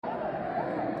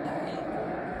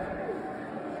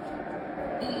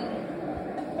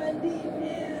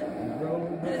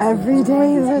Every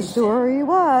day the story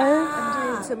was.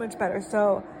 I'm doing so much better.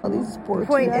 So all these sports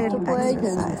point you have in to play,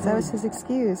 exercise. That was his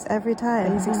excuse every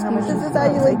time. His excuse is how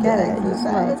you like get it.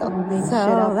 So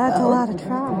that's a lot of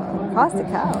trauma. Cost a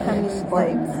cow. How many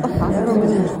like hospital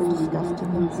visits?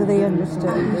 Disgusting. So they understood.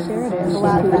 You shared it. A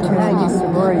lot of Oh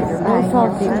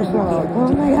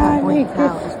my God! Going to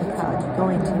college.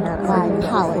 Going to not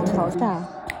college.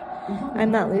 Stop.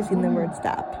 I'm not losing the word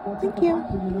stop. Thank you.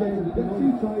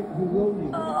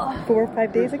 4 or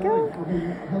 5 days ago?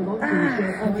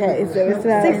 Okay, so it's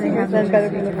about 60% better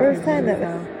than the first time.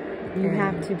 You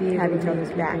have to be pat each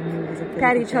other's back.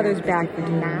 Pat each other's back for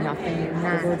doing nothing.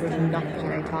 There's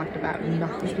nothing I talked about.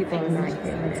 Nothing. These people are not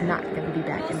here. It's not going to be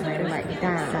back in my life.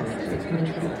 Down. It's going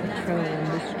to be controlling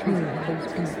the stream.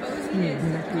 Those people.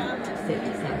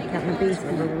 Got my base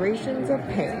reverberations of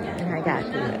pain, and I got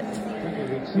through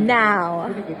it. Now,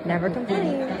 never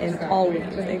complain and always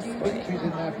explain.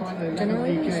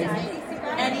 Generally,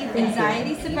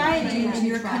 anxiety, sobriety, and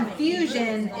your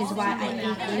confusion is why I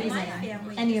hate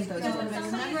using any of those words.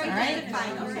 Alright?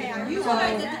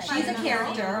 So, she's a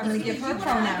character. I'm going to give her a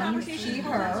pronoun. She,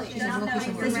 her. She's a little piece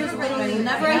of work. This was literally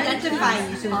never identify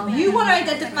you. So, if you want to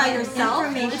identify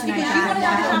yourself, it's because you want to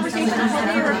have a conversation with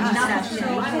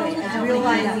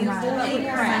realizing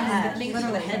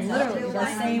literally the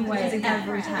same way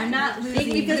every time. I'm not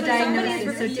losing the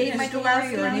diagnosis. So, Dave Michael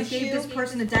Lowry or an issue, this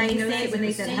person a diagnosis when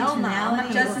they said, hell no.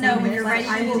 Just know when you're ready,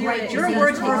 I will write your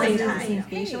words verbatim.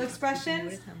 Facial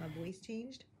expressions. How my voice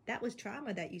changed. That was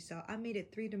trauma that you saw. I made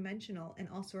it 3-dimensional and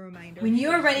also a reminder. When you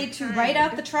are ready to write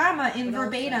out the trauma in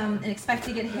verbatim and expect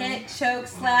to get hit, choked,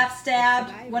 slapped,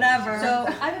 stabbed, whatever. So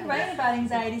I've been writing about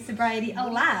anxiety, sobriety a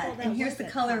lot. And here's the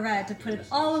color red to put it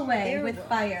all away with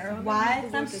fire. Why?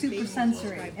 Because I'm super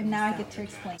sensory. And now I get to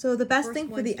explain. So the best thing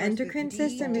for the endocrine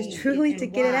system is truly to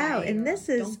get it out. And this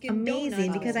is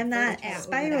amazing because I'm not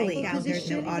spiraling. There's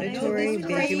no auditory,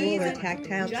 visual, or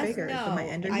tactile triggers. So my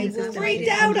endocrine system freaked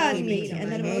out on me.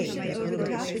 And then over the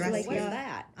top is like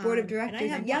that. Board of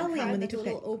directors yelling when they took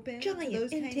that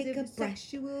giant intake of breath.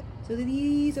 So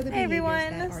these are the Hey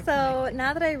everyone, so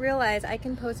now that I realize I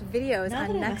can post videos on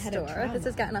Nextdoor, this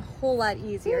has gotten a whole lot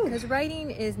easier because writing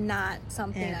is not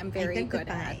something I'm very good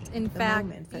at. In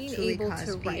fact, being able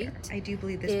to write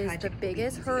is the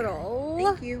biggest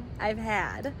hurdle I've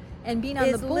had. And being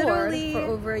on the board for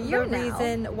over a year now, the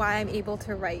reason why I'm able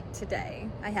to write today,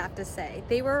 I have to say.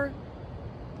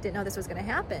 Didn't know this was going to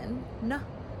happen. No.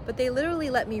 But they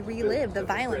literally let me relive the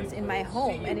violence in my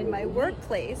home and in my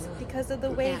workplace because of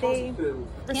the way they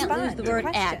respond. Can't lose the word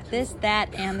at this,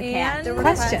 that, and the cat. The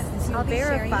questions. I'll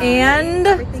verify. And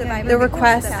the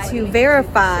request to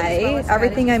verify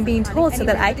everything I'm being told so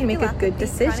that I can make a good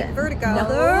decision.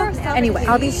 No. Anyway,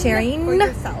 I'll be sharing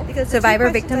survivor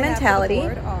victim mentality,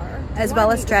 as well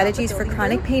as strategies for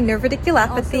chronic pain, nerve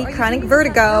radiculopathy, chronic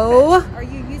vertigo,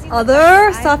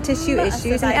 other soft tissue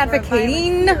issues, and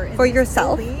advocating for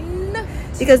yourself.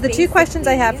 Because the two questions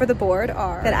I have for the board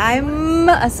are that I'm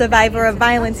a survivor of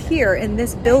violence here in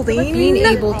this building. Being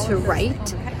able to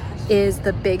write is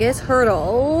the biggest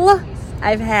hurdle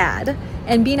I've had.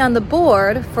 And being on the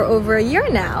board for over a year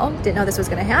now, didn't know this was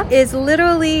going to happen, is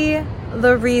literally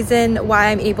the reason why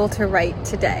I'm able to write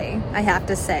today, I have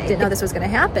to say. Didn't know this was going to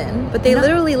happen, but they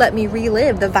literally let me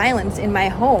relive the violence in my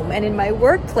home and in my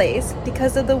workplace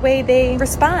because of the way they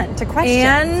respond to questions.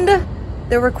 And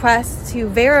the request to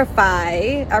verify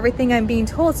everything I'm being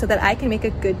told so that I can make a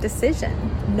good decision.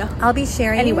 No. I'll be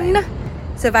sharing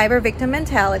survivor victim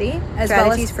mentality, as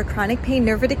well as for chronic pain,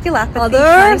 nerve radiculopathy,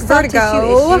 other soft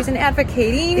tissue issues, and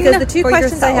advocating. Because the two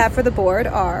questions I have for the board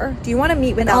are: do you want to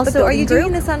meet with also are you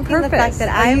doing this on purpose? The fact that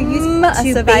I'm a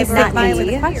survivor of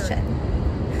violence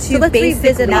question. So let's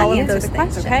revisit all of those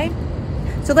things, okay?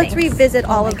 So let's revisit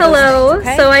all of those things,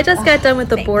 okay? So I just got done with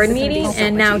the board meeting,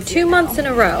 and now 2 months in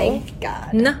a row,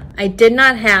 I did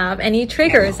not have any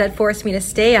triggers that forced me to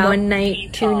stay out 1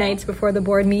 night, 2 nights before the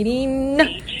board meeting.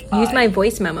 Use my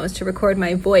voice memos to record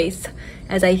my voice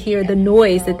as I hear the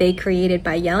noise that they created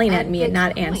by yelling at me and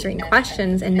not answering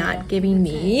questions and not giving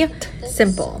me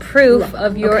simple proof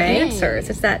of your answers.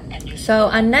 It's that. So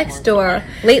on Nextdoor,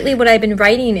 lately what I've been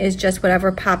writing is just whatever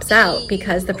pops out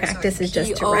because the practice is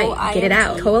just to write, get it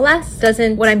out. Coalesce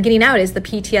doesn't, what I'm getting out is the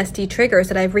PTSD triggers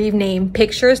that I've renamed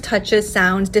pictures, touches,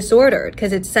 sounds, disordered,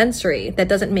 because it's sensory. That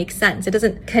doesn't make sense. It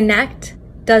doesn't connect,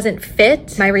 doesn't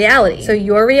fit my reality. So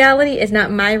your reality is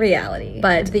not my reality.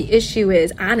 But the issue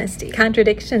is honesty,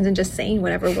 contradictions, and just saying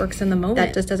whatever works in the moment.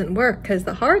 That just doesn't work because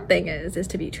the hard thing is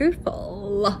to be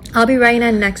truthful. I'll be writing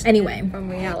on next anyway.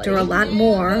 There are a lot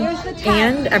more,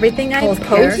 and everything I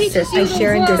post I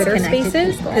share in Twitter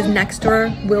Spaces because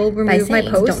Nextdoor will remove my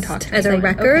post as a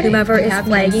record. Whomever is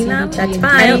flagging them, that's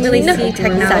fine. I don't really see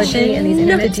technology in these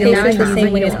internet spaces the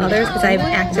same way as others because I've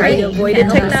actively avoided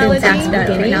technology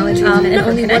and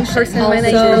only one person in my life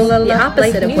is the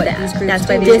opposite of what that's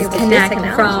why they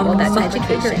disconnect from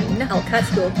education.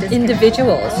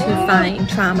 Individuals who find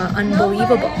trauma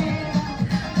unbelievable.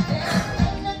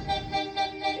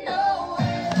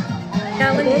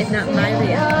 Reality is not my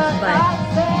reality, but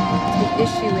the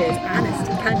issue is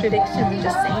honesty, contradictions, and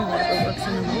just saying whatever works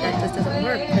in the moment. That just doesn't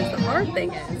work because the hard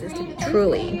thing is to be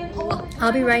truly.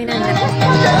 I'll be writing on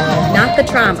that. Not the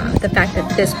trauma, the fact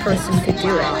that this person could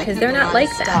do it, because they're not like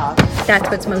that. That's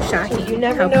what's most shocking. You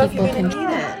never know if you're going to can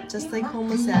need it. Just like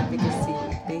homeless advocacy,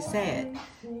 they say it.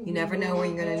 You never know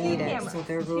when you're going to need it. So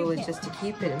their rule is just to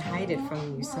keep it and hide it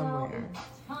from you somewhere.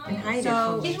 And hide it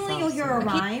from occasionally you'll hear a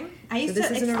rhyme. I used to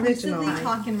exclusively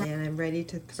talk in rhyme. And I'm ready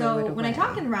to throw it away. So when I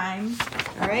talk in rhyme,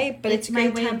 all right, but it's a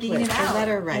great template for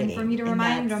letter writing. And for me to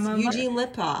remind them of Eugene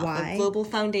Lipoff of Global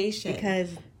Foundation. Because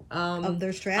of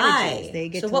their strategies. They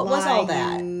get so to what was lie, all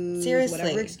that? use Seriously,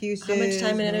 whatever excuses, how much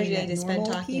time and energy did I spend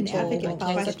talking to advocate people?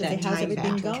 I can't get that how's time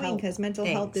everything back. going? Because mental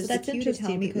health is That's the cue to tell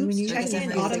me, because when you check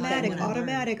in,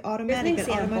 automatic, An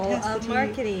example of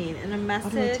marketing and a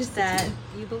message that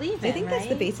you believe in, I think that's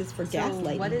the basis for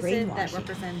gaslighting, what is it that brainwashing,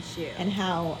 represents you? and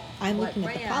how I'm looking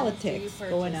at the brands politics do you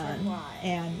going purchase and on why?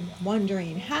 and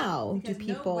wondering how do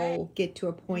people get to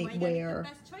a point where,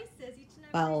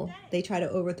 well, they try to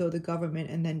overthrow the government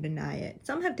and then deny it.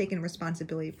 Some have taken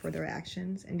responsibility for their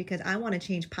actions, and because I want to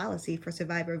change policy for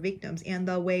survivor victims and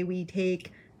the way we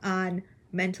take on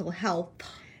mental health,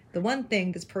 the one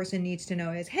thing this person needs to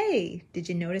know is, hey, did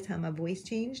you notice how my voice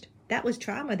changed? That was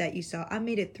trauma that you saw. I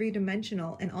made it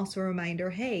three-dimensional, and also a reminder,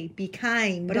 hey, be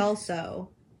kind, but also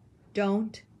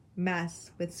don't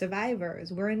mess with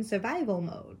survivors. We're in survival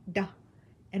mode. Duh.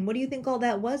 And what do you think all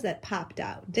that was that popped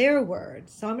out? Their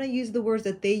words. So I'm going to use the words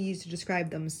that they use to describe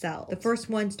themselves. The first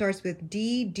one starts with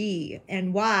DD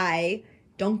and Y.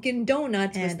 Dunkin'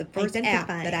 Donuts was the first app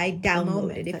that I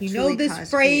downloaded. If you know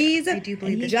this phrase, I do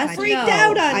believe just freaked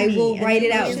out on me. I will write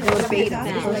it out verbatim.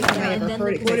 The first time I ever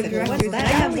heard it. I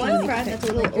have one friend that's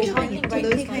a little open to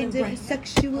those kinds of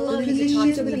sexual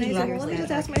positions. And I said, well, let me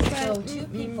just ask my friend. So two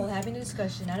people having a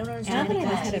discussion. I don't understand Now that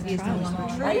I've had abuse in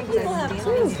Why do people have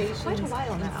conversations quite a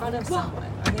while now in front of someone?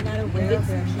 Are they not aware of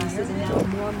their environment?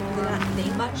 They're not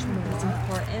think much more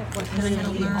important. What can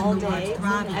I do all day,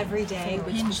 every day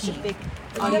with specific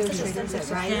audio triggers,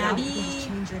 right?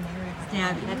 Change your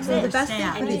narrative. So the best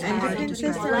thing for the endocrine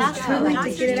system is truly to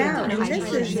get it out. And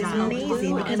this is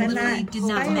amazing because I'm not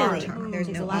spiraling. There's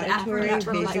no auditory,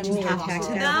 visual, or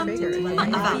tactile triggers.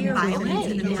 About violence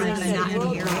and the things that are not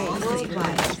inherent.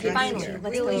 Finally,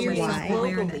 let's go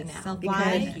over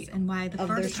self-awareness. Because of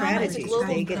their strategies.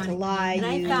 They get to lie,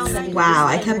 use... Wow,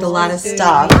 I kept a lot of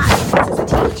stuff.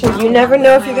 You never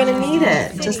know if you're going to need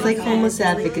it. Just like homeless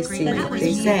advocacy,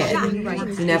 they say it.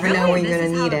 You never know when you're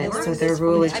going to need it. So their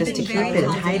rule is just to keep it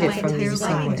and hide it from you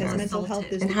somewhere.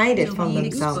 And hide it from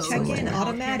themselves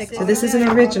somewhere. So this is an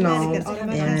original,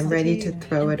 and I'm ready to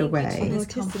throw it away.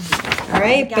 All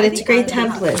right, but it's a great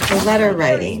template for letter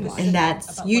writing, and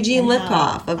that's Eugene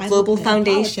Lipoff of Global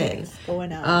Foundation.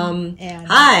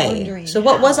 Hi. So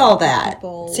what was all that?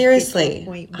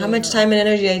 Seriously, how much time and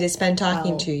energy did I spend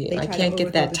talking to you? I can't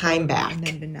get that time back.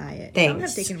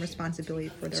 Thanks.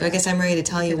 So I guess I'm ready to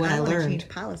tell you what I learned.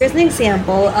 Here's an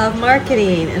example of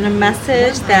marketing and a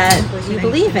message that you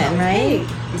believe in, right?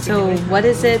 So what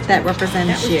is it that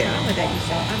represents you?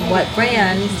 What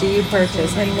brands do you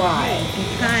purchase and why?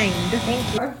 Kind.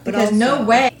 Because no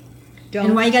way.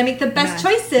 And why you gotta make the best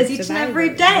choices each and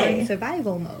every day.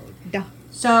 Survival mode. Duh.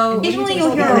 So occasionally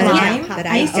you'll hear a rhyme.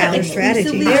 I used to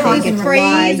exclusively talk in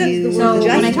rhyme. So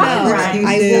when I talk in rhyme,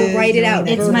 I will write it out.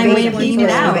 It's my way of getting it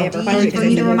out. For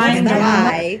me to remind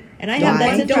them. And I have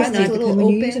that friend that's a little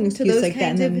open to those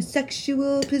kinds of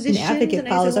sexual positions. An advocate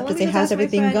follows up to say, how's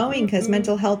everything going? Because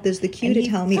mental health is the cue to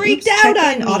tell me, freaked out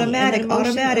on automatic,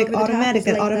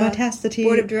 that automaticity.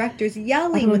 Board of directors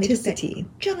yelling when they took that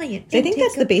giant. I think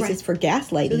that's the basis for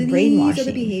gaslighting, brainwashing. These are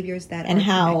the behaviors that and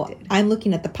how I'm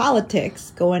looking at the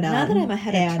politics going on. Now that I'm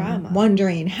ahead of trauma,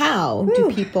 wondering how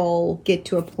do people get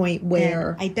to a point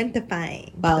where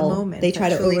identifying the moment they try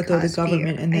to overthrow the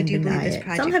government and then deny it.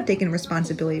 Some have taken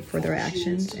responsibility for their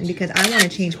actions, and because I want to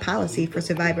change policy for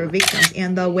survivor victims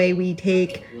and the way we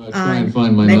take on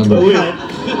mental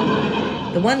health.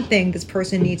 The one thing this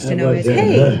person needs to know is,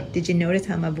 hey, did you notice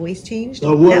how my voice changed?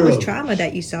 That was trauma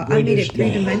that you saw. I made it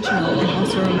three-dimensional and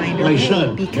also a reminder,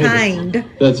 hey, be kind.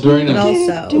 That's very nice. But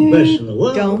also, don't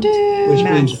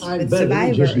mess with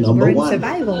survivors. We're in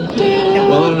survival.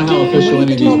 Well, I don't know how official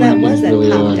any of these rankings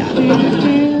really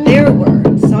are. Their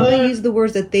words. So I'm going to use the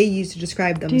words that they use to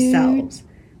describe themselves.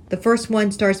 The first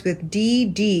one starts with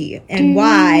DD and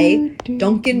Y.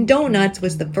 Dunkin' Donuts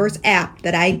was the first app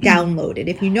that I downloaded.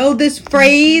 If you know this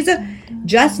phrase,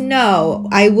 just know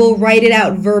I will write it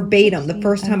out verbatim the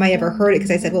first time I ever heard it,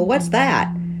 because I said, well, what's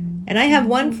that? And I have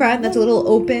one friend that's a little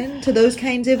open to those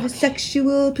kinds of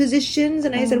sexual positions.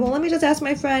 And I said, well, let me just ask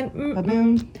my friend.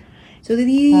 So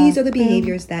these are the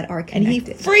behaviors that are connected.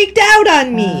 And he freaked out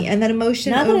on me. And that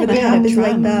emotion over the top is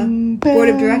like the board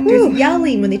of directors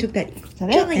yelling when they took that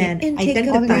giant and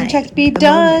identifying the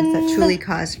moments that truly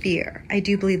cause fear. I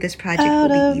do believe this project will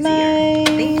be easier.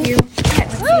 Thank you.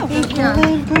 It's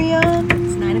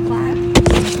 9 o'clock.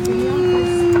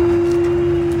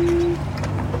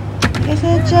 Is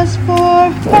it just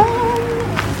for fun?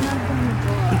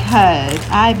 Because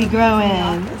I be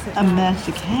growing a mess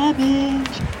of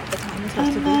cabbage. A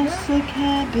mess of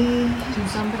cabbage.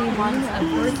 Somebody wants a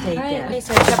birthday gift.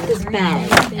 So I kept this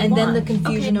bag, and then the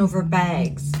confusion over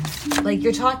bags. Like,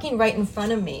 you're talking right in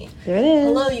front of me. There it is.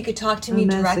 Hello, you could talk to me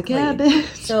directly.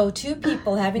 So two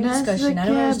people having a discussion. I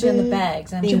don't understand the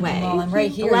bags. I'm thinking, well, I'm right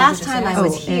here. The last time I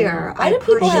was here, why do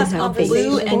people have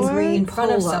blue and green in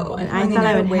front of someone? I thought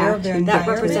I would have to that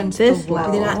represents this the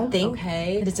level. Do they not think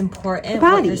that it's important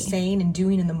what you're saying and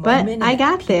doing in the moment? But I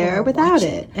got there without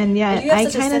it, and yet I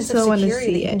kind of still want to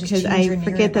see it because I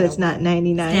forget that it's not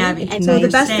 99. And so the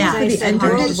best thing for the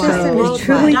endocrine system is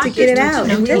truly to get it out.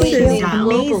 And this is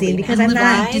amazing because I'm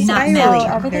not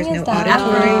spiraling. There's no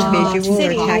auditory,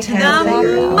 visual, or tactile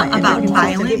trigger. About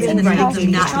violence and the fact of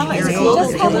not hearing.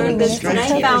 And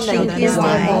I found that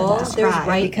there's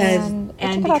right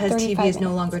because TV is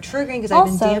no longer triggering, because I've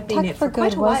been dampening it for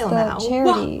quite a while now.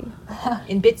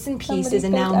 In bits and pieces,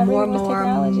 and now more,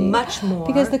 much more.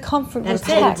 Because the comfort was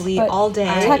tech, but all day,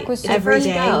 tech was every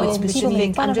day, with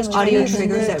specific audio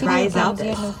triggers that rise up.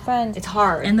 It's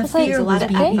hard. And the fear was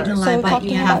being eaten alive, but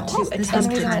you have to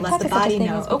attempt to let the body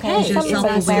know, okay, your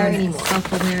self-awareness.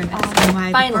 And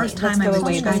why the first time I was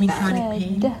describing chronic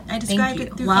pain, I described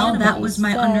it through animals. That was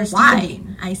my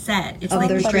understanding. I said, it's like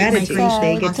their strategies.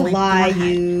 They get to lie,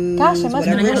 use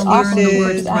whatever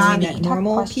excuses. That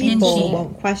normal people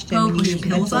won't question when you use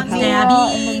mental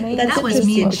health. That was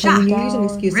me in shock.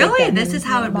 Really? This is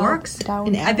how it works?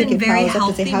 I've been very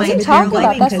healthy my entire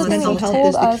life because mental health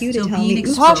is the cue to tell me,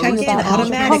 check in,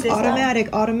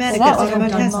 automatic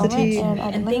authenticity.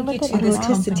 And thank you to this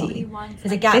authenticity.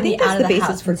 Because it got me out of the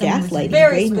house. I think that's the basis for gaslighting,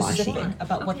 brainwashing,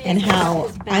 and how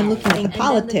I'm looking at the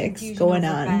politics going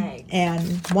on and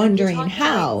wondering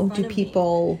how do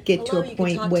people get to a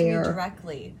point where,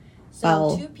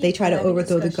 well, they try to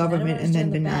overthrow the government and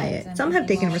then deny it. Some have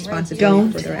taken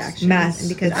responsibility for their actions. Mess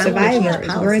with survivors.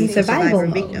 We're in survival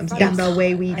victims. And the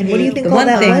way we. And what do you think? The one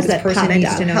thing this person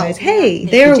needs to know is, hey,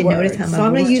 their words. So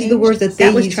I'm going to use the words that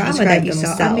they use to describe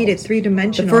themselves. I made it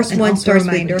three-dimensional. The first one starts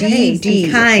with D,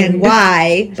 D, kind,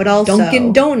 Y, but also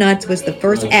Dunkin' Donuts was the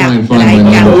first app that I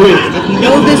downloaded. If you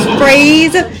know this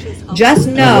phrase, just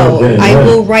know I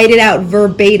will write it out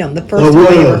verbatim the first time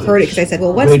I ever heard it, because I said,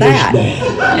 well, what's that?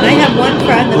 And I have one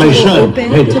friend that's a little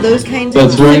open to those kinds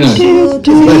of sexual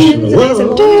positions. And I said,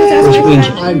 well, just ask my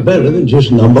friend. I'm better than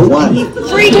just number one. He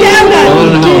freaked out on me. I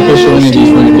don't know how official any of these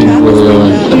rankings really are.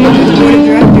 Board of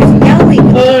directors yelling,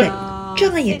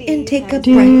 giant intake of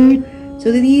breath. So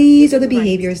these are the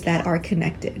behaviors that are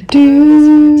connected.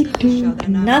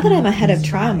 Now that I'm ahead of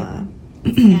trauma,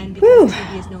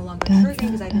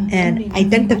 and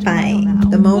identifying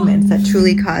the moments that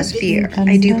truly cause fear,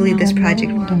 I do believe this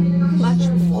project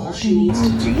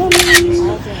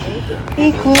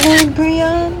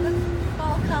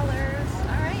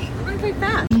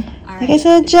like I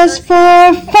said, just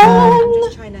for fun.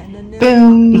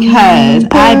 Boom. Because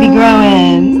I be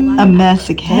growing a mess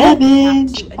of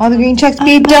cabbage. All the green checks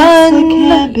be done.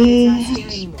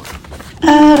 Cabbage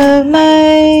out of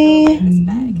my.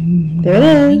 There it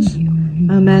is.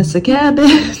 A mess of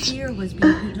cabbage.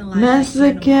 Mess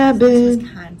of cabbage.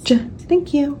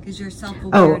 Thank you.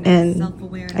 Oh, and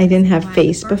I didn't have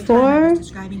face before,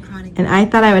 and I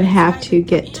thought I would have to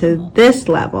get to this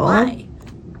level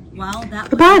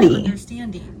for body.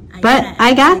 But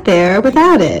I got there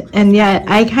without it, and yet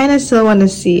I kind of still want to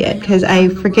see it because I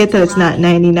forget that it's not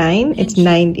 99, it's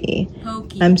 90.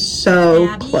 I'm so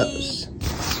close.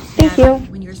 Thank you.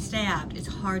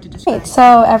 Okay,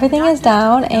 so everything is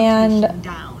down, and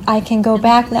I can go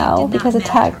back now because of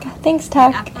tech. Thanks,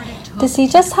 tech. To see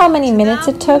just how many minutes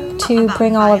it took to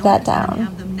bring all of that down.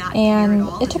 And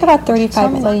it took about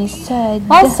 35 minutes. Said.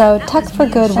 Also, Tech for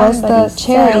Good was the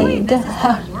charity.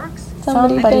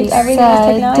 Somebody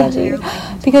said,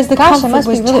 because the conference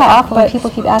was really awful, but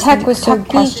people keep asking Tech was so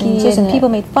geeky, and people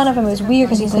made fun of him. It was weird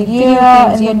because he played video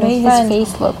games, and he made his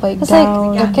face look like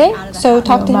down. Like, okay, so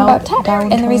talk to him about Tech.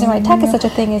 And the reason why Tech is such a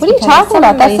thing is, what are you talking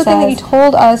about? That's the thing that you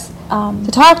told us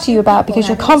to talk to you about because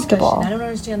you're comfortable.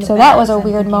 So that was a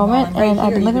weird moment, and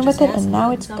I've been living with it, and now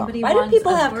it's gone. Why do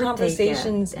people have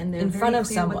conversations in front of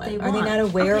someone? Are they not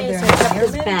aware of their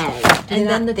environment? And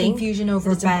then the confusion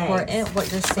over it's important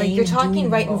what you're saying. Like, you're talking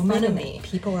right in front of me.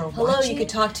 People are watching. Hello, you could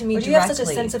talk to me directly. Do you have such a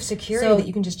sense of security that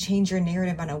you can just change your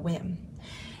narrative on a whim?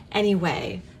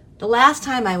 Anyway, the last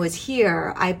time I was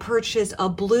here, I purchased a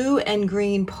blue and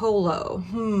green polo.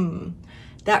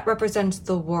 That represents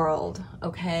the world,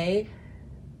 okay?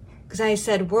 Because I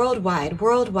said worldwide,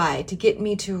 to get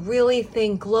me to really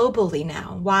think globally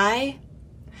now. Why?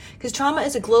 Because trauma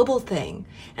is a global thing.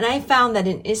 And I found that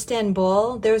in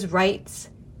Istanbul, there's rights.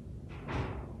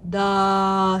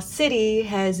 The city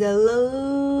has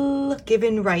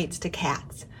given rights to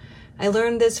cats. I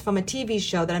learned this from a TV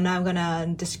show that I'm not going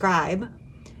to describe.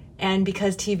 And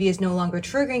because TV is no longer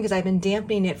triggering, because I've been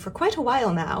dampening it for quite a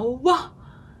while now,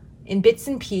 in bits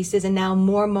and pieces, and now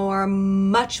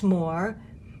much more,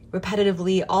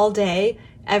 repetitively all day,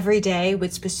 every day,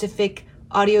 with specific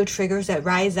audio triggers that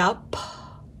rise up.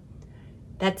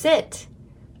 That's it.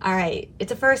 All right,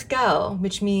 it's a first go,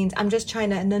 which means I'm just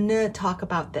trying to talk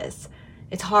about this.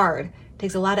 It's hard, it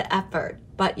takes a lot of effort,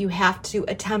 but you have to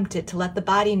attempt it to let the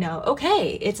body know,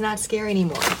 okay, it's not scary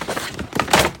anymore.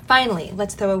 Finally,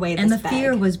 let's throw away this bag. And the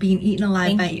fear was being eaten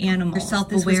alive by animals.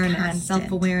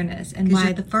 Self-awareness. And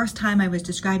why the first time I was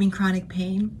describing chronic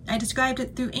pain, I described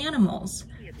it through animals.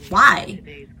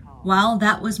 Why? Well,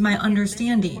 that was my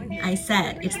understanding. I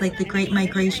said, it's like the Great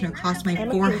Migration across my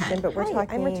forehead.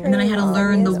 And then I had to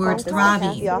learn the words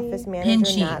throbbing,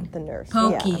 pinching,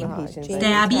 poking,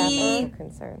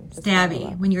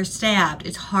 stabby. When you're stabbed,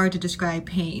 it's hard to describe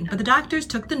pain. But the doctors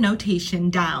took the notation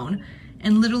down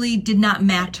and literally did not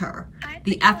matter.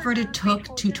 The effort it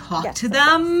took to talk to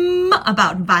them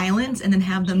about violence and then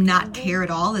have them not care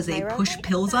at all as they push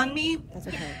pills on me,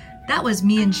 that was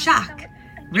me in shock.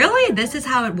 Really? This is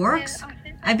how it works?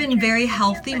 I've been very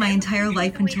healthy my entire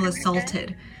life until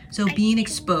assaulted. So being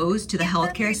exposed to the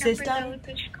healthcare system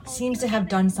seems to have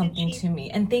done something to me.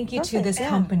 And thank you to this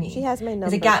company,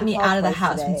 because it got me out of the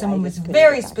house when someone was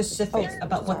very specific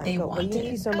about what they wanted. Thank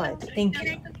you so much. Thank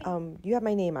you. You have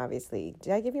my name, obviously.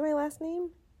 Did I give you my last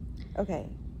name? Okay.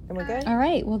 And we're good? All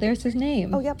right, well, there's his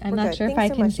name. Oh, yep, I'm we're not good. sure if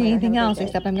Thanks I so can much, say Mara. anything Have a else, good day.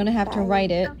 except I'm going to have to write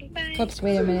it. Oops,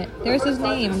 wait a minute. There's his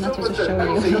name. I'm not supposed to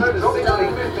show you.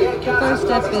 The first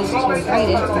step is to write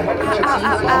it, put your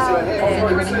faces, and you're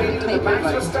going to have to type it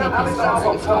and type in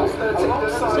somebody's phone.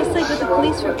 Just like with the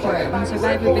police report, when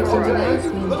survivor victims have asked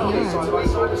me in PR,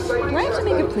 do I have to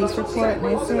make a police report? And I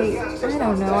say, I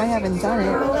don't know, I haven't done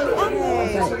it.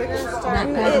 But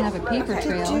not bad to have a paper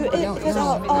trail. You don't know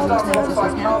how many times this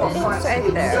has happened. It's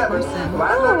right there. Oh, what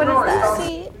is that?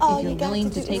 See, if you're willing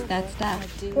to take that step.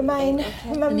 Remember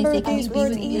And they say, can these you be words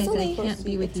with me? I said, I easily. can't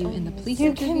be with you in the police You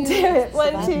interview. can do it.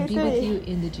 One, I two, can be with three. you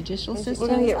in the judicial system.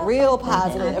 We're going to get real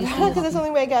positive. And Because that's the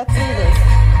only way I got through this.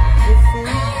 You see?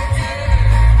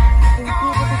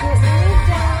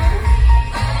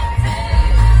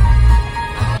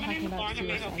 And people to get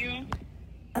me down.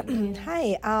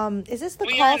 Hi, is this the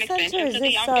call center or is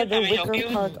this the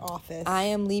Wicker Park office? I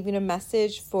am leaving a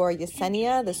message for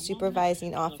Yesenia, the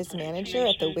supervising office manager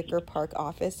at the Wicker Park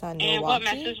office on Milwaukee. And what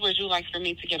message would you like for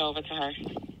me to get over to her?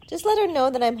 Just let her know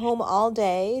that I'm home all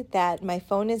day, that my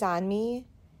phone is on me,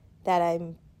 that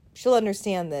she'll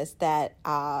understand this, that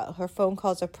her phone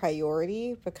calls are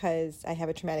priority because I have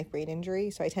a traumatic brain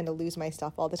injury, so I tend to lose my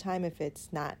stuff all the time if it's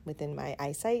not within my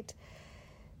eyesight.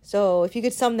 So if you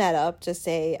could sum that up, just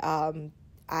say,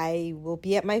 I will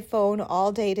be at my phone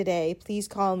all day today. Please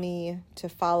call me to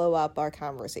follow up our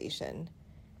conversation.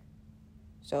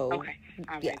 So, okay.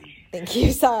 Yeah, thank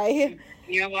you. Sorry.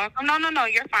 You're welcome. No,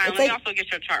 you're fine. Let me also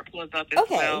get your chart pulled up as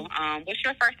well. What's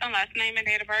your first and last name and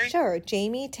date of birth? Sure.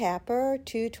 Jamie Tapper,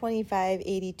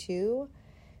 22582.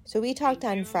 So we talked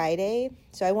on Friday,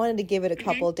 so I wanted to give it a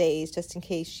couple days just in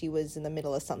case she was in the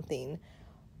middle of something.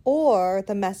 Or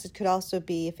the message could also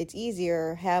be, if it's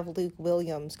easier, have Luke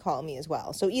Williams call me as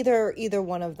well. So either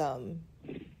one of them,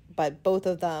 but both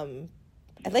of them,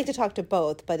 I'd like to talk to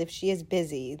both, but if she is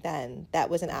busy, then that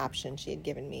was an option she had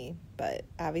given me. But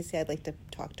obviously I'd like to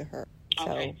talk to her. So,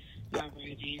 okay. yeah.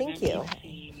 Alrighty. Thank you.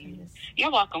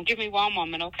 You're welcome. Give me one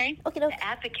moment, okay? Okay.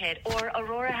 Advocate or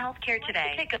Aurora Healthcare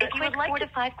today. If you would like 4 to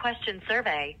 5 question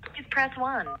survey, please press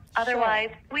 1.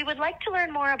 Otherwise, we would like to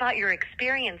learn more about your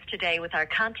experience today with our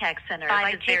contact center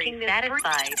by taking this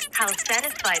satisfied. How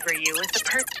satisfied were you with the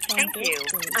person? Thank you.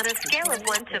 On a scale of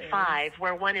 1 to 5,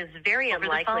 where 1 is very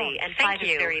unlikely and 5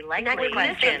 is very likely. Next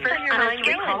question. On a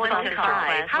scale of 1 to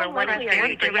 5, where 1 is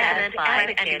very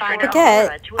dissatisfied and 5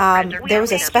 Forget, there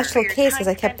was a special case because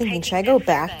I kept thinking, should I go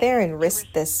back there and risk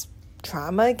this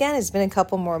trauma again? It's been a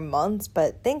couple more months,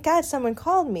 but thank God someone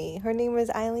called me. Her name was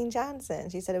Eileen Johnson.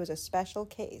 She said it was a special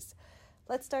case.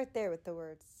 Let's start there with the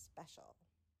word special.